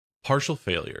Partial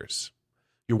failures.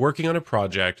 You're working on a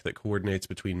project that coordinates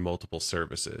between multiple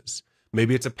services.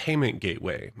 Maybe it's a payment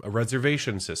gateway, a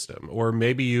reservation system, or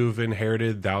maybe you've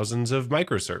inherited thousands of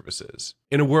microservices.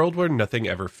 In a world where nothing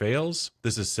ever fails,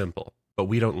 this is simple, but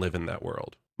we don't live in that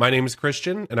world. My name is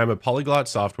Christian, and I'm a polyglot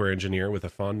software engineer with a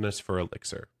fondness for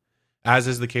Elixir. As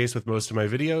is the case with most of my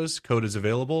videos, code is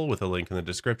available with a link in the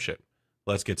description.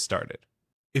 Let's get started.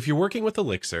 If you're working with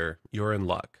Elixir, you're in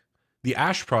luck. The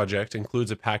Ash project includes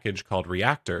a package called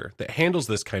Reactor that handles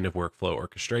this kind of workflow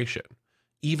orchestration,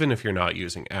 even if you're not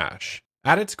using Ash.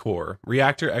 At its core,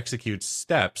 Reactor executes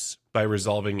steps by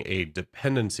resolving a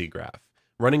dependency graph,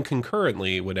 running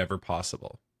concurrently whenever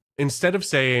possible. Instead of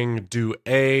saying do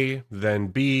A, then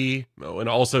B, and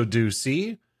also do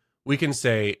C, we can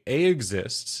say A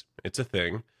exists, it's a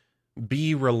thing,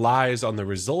 B relies on the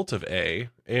result of A,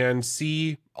 and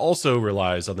C also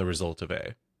relies on the result of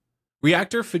A.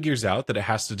 Reactor figures out that it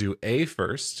has to do A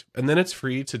first, and then it's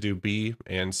free to do B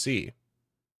and C.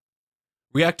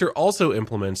 Reactor also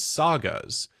implements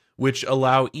sagas, which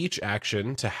allow each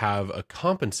action to have a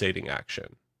compensating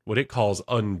action, what it calls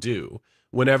undo,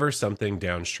 whenever something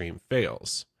downstream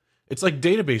fails. It's like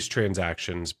database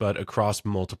transactions, but across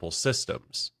multiple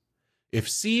systems. If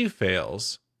C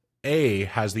fails, A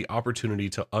has the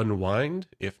opportunity to unwind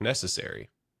if necessary.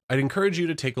 I'd encourage you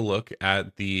to take a look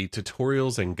at the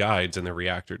tutorials and guides in the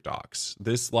Reactor docs.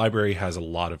 This library has a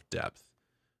lot of depth.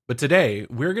 But today,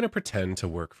 we're going to pretend to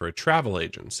work for a travel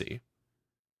agency.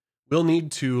 We'll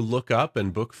need to look up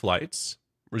and book flights,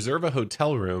 reserve a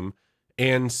hotel room,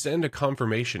 and send a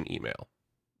confirmation email.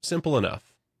 Simple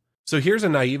enough. So here's a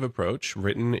naive approach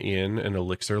written in an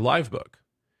Elixir Livebook.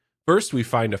 First, we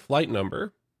find a flight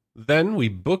number, then we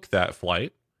book that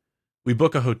flight, we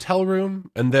book a hotel room,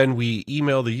 and then we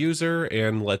email the user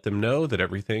and let them know that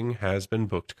everything has been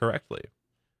booked correctly.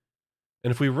 And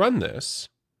if we run this,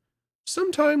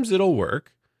 sometimes it'll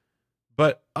work,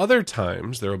 but other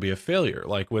times there will be a failure,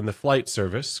 like when the flight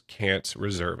service can't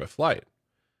reserve a flight.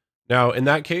 Now, in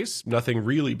that case, nothing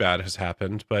really bad has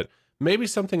happened, but maybe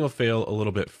something will fail a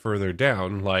little bit further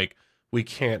down, like we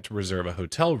can't reserve a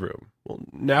hotel room. Well,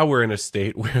 now we're in a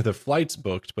state where the flight's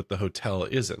booked, but the hotel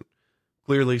isn't.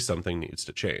 Clearly, something needs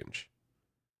to change.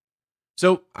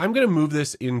 So I'm going to move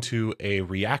this into a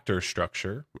Reactor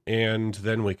structure, and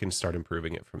then we can start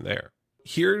improving it from there.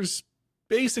 Here's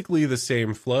basically the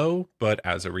same flow, but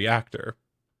as a Reactor.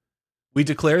 We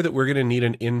declare that we're going to need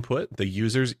an input, the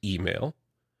user's email.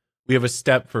 We have a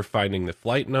step for finding the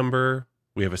flight number.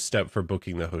 We have a step for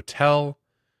booking the hotel.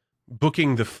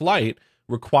 Booking the flight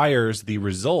requires the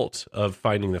result of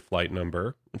finding the flight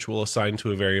number, which we'll assign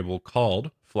to a variable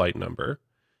called flight number,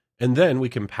 and then we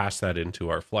can pass that into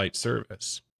our flight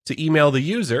service. To email the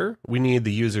user, we need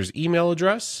the user's email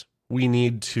address. We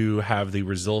need to have the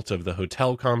result of the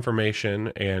hotel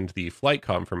confirmation and the flight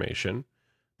confirmation.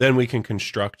 Then we can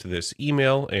construct this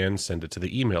email and send it to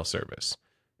the email service.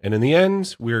 And in the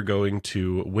end, we're going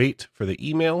to wait for the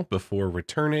email before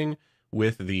returning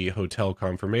with the hotel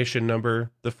confirmation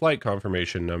number, the flight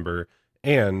confirmation number,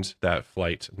 and that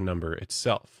flight number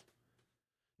itself.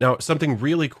 Now, something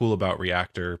really cool about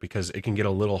Reactor, because it can get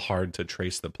a little hard to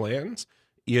trace the plans,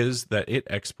 is that it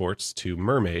exports to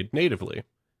Mermaid natively.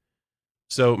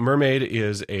 So Mermaid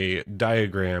is a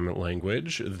diagram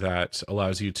language that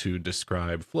allows you to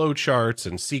describe flowcharts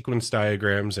and sequence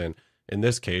diagrams, and in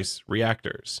this case,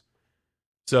 reactors.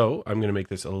 So I'm going to make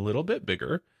this a little bit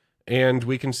bigger, and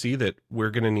we can see that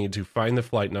we're going to need to find the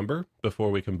flight number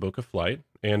before we can book a flight.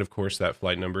 And of course, that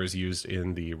flight number is used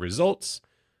in the results.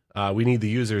 We need the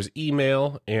user's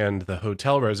email and the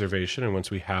hotel reservation, and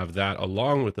once we have that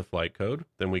along with the flight code,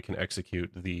 then we can execute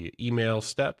the email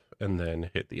step and then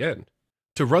hit the end.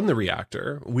 To run the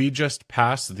Reactor, we just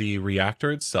pass the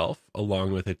Reactor itself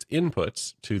along with its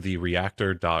inputs to the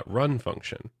reactor.run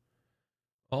function.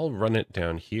 I'll run it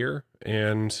down here,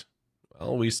 and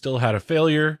well, we still had a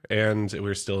failure, and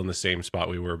we're still in the same spot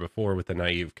we were before with the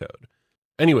naive code.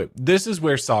 Anyway, this is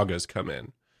where sagas come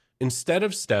in. Instead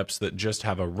of steps that just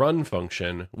have a run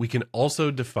function, we can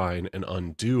also define an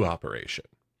undo operation.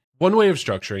 One way of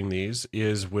structuring these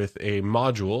is with a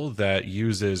module that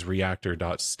uses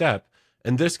reactor.step,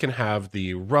 and this can have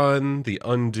the run, the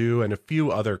undo, and a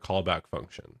few other callback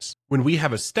functions. When we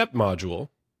have a step module,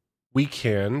 we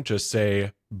can just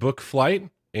say book flight,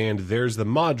 and there's the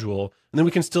module, and then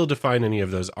we can still define any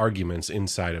of those arguments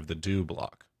inside of the do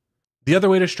block. The other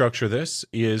way to structure this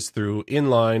is through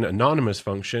inline anonymous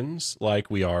functions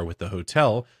like we are with the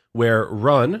hotel, where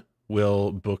run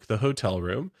will book the hotel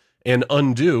room and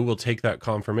undo will take that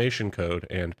confirmation code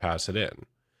and pass it in.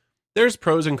 There's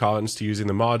pros and cons to using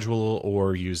the module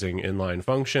or using inline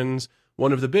functions.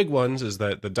 One of the big ones is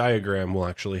that the diagram will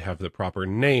actually have the proper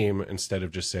name instead of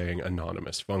just saying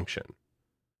anonymous function.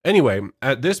 Anyway,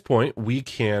 at this point, we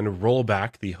can roll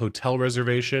back the hotel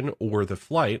reservation or the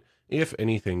flight if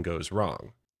anything goes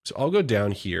wrong. So I'll go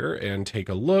down here and take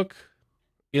a look.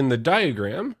 In the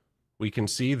diagram, we can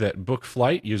see that book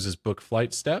flight uses book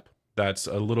flight step. That's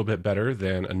a little bit better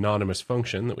than anonymous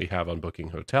function that we have on booking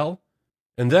hotel.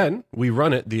 And then we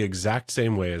run it the exact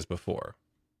same way as before.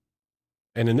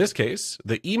 And in this case,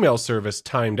 the email service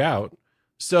timed out,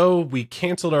 so we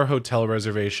canceled our hotel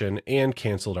reservation and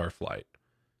canceled our flight.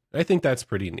 I think that's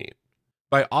pretty neat.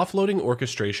 By offloading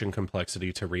orchestration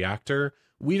complexity to Reactor,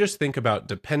 we just think about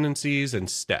dependencies and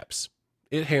steps.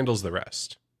 It handles the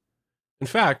rest. In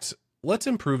fact, let's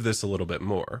improve this a little bit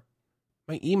more.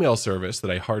 My email service that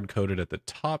I hard-coded at the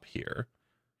top here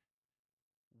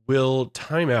will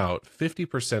time out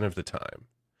 50% of the time.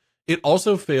 It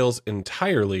also fails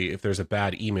entirely if there's a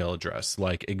bad email address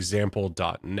like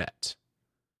example.net.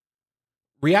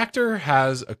 Reactor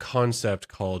has a concept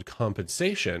called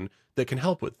compensation that can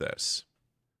help with this.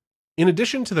 In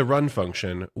addition to the run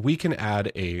function, we can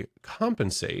add a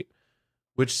compensate,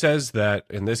 which says that,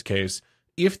 in this case,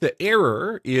 if the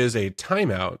error is a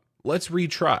timeout, let's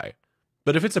retry.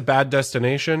 But if it's a bad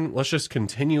destination, let's just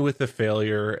continue with the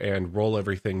failure and roll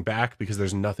everything back because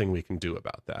there's nothing we can do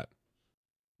about that.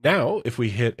 Now, if we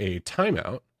hit a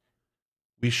timeout,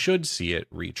 we should see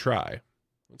it retry.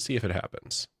 Let's see if it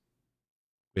happens.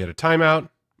 We had a timeout,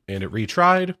 and it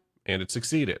retried, and it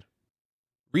succeeded.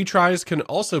 Retries can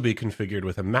also be configured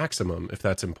with a maximum if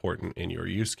that's important in your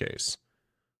use case.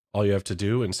 All you have to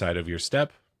do inside of your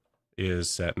step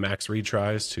is set max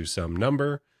retries to some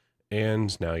number,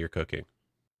 and now you're cooking.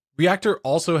 Reactor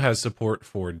also has support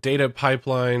for data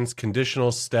pipelines,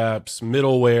 conditional steps,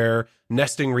 middleware,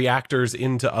 nesting reactors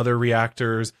into other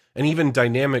reactors, and even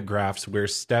dynamic graphs where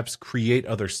steps create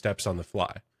other steps on the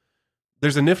fly.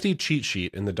 There's a nifty cheat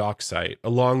sheet in the doc site,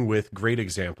 along with great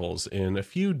examples in a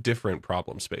few different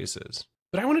problem spaces.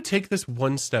 But I want to take this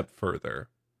one step further.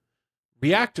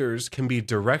 Reactors can be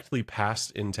directly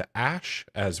passed into Ash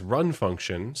as run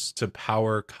functions to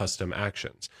power custom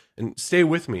actions. And stay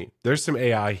with me, there's some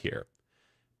AI here.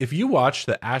 If you watch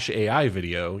the Ash AI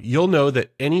video, you'll know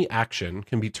that any action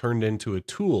can be turned into a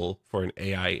tool for an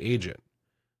AI agent.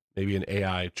 Maybe an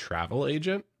AI travel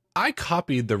agent? I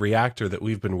copied the Reactor that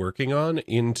we've been working on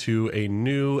into a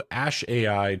new Ash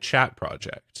AI chat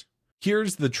project.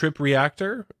 Here's the trip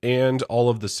Reactor and all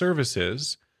of the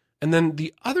services. And then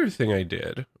the other thing I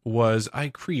did was I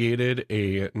created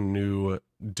a new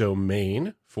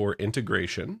domain for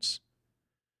integrations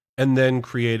and then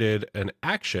created an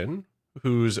action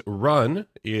whose run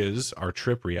is our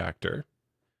trip Reactor.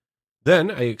 Then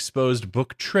I exposed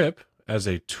book trip as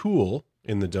a tool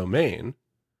in the domain.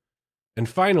 And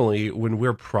finally, when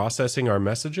we're processing our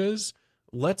messages,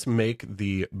 let's make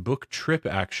the book trip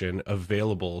action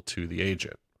available to the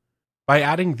agent. By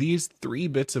adding these 3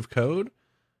 bits of code,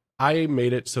 I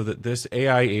made it so that this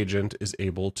AI agent is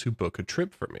able to book a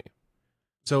trip for me.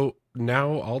 So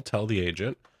now I'll tell the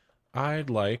agent,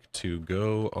 I'd like to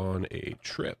go on a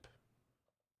trip.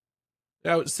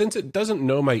 Now, since it doesn't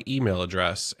know my email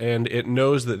address and it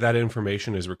knows that that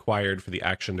information is required for the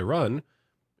action to run,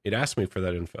 it asks me for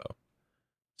that info.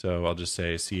 So I'll just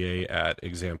say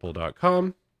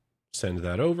ca@example.com, send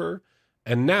that over,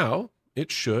 and now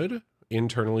it should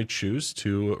internally choose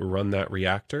to run that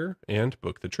Reactor and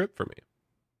book the trip for me.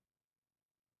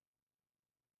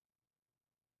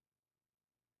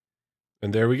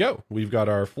 And there we go. We've got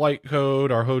our flight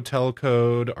code, our hotel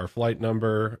code, our flight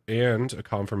number, and a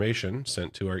confirmation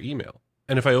sent to our email.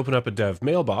 And if I open up a dev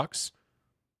mailbox,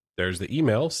 there's the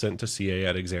email sent to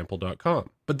ca@example.com.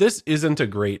 But this isn't a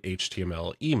great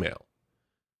HTML email.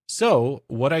 So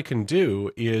what I can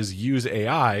do is use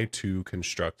AI to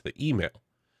construct the email,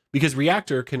 because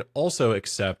Reactor can also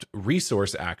accept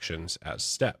resource actions as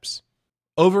steps.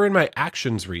 Over in my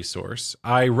actions resource,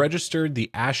 I registered the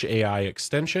Ash AI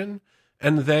extension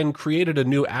and then created a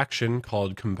new action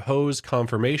called compose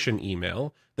confirmation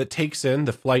email that takes in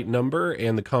the flight number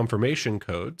and the confirmation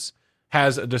codes,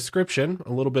 has a description,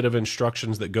 a little bit of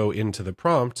instructions that go into the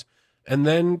prompt, and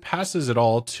then passes it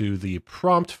all to the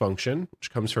prompt function,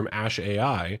 which comes from Ash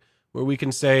AI, where we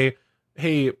can say,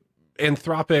 hey,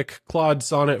 Anthropic Claude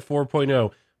Sonnet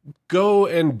 4.0, go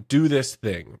and do this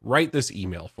thing. Write this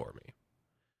email for me.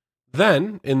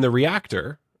 Then, in the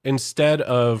Reactor, instead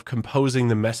of composing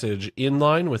the message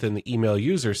inline within the email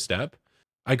user step,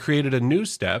 I created a new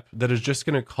step that is just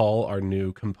going to call our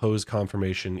new compose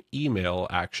confirmation email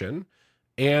action.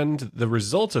 And the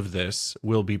result of this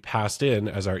will be passed in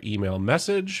as our email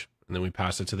message, and then we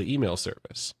pass it to the email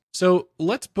service. So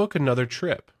let's book another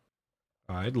trip.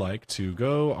 I'd like to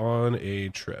go on a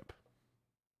trip.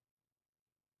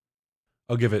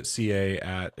 I'll give it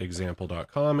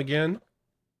ca@example.com again.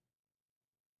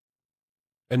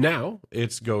 And now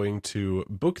it's going to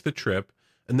book the trip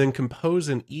and then compose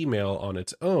an email on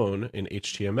its own in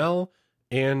HTML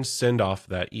and send off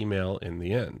that email in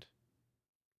the end.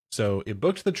 So it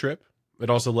booked the trip. It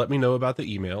also let me know about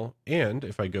the email. And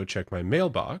if I go check my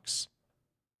mailbox,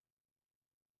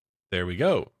 there we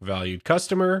go. Valued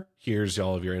customer. Here's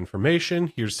all of your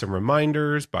information. Here's some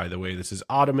reminders. By the way, this is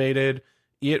automated.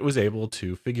 It was able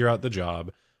to figure out the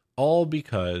job, all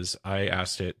because I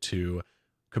asked it to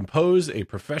compose a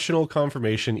professional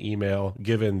confirmation email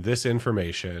given this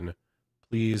information.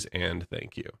 Please and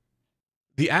thank you.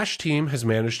 The Ash team has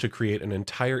managed to create an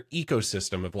entire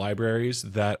ecosystem of libraries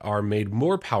that are made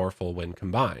more powerful when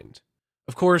combined.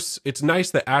 Of course, it's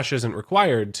nice that Ash isn't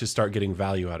required to start getting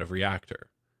value out of Reactor.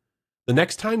 The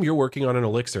next time you're working on an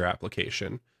Elixir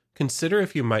application, consider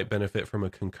if you might benefit from a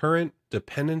concurrent,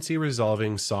 dependency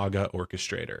resolving saga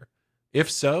orchestrator.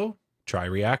 If so, try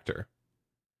Reactor.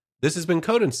 This has been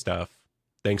Code and Stuff.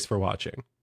 Thanks for watching.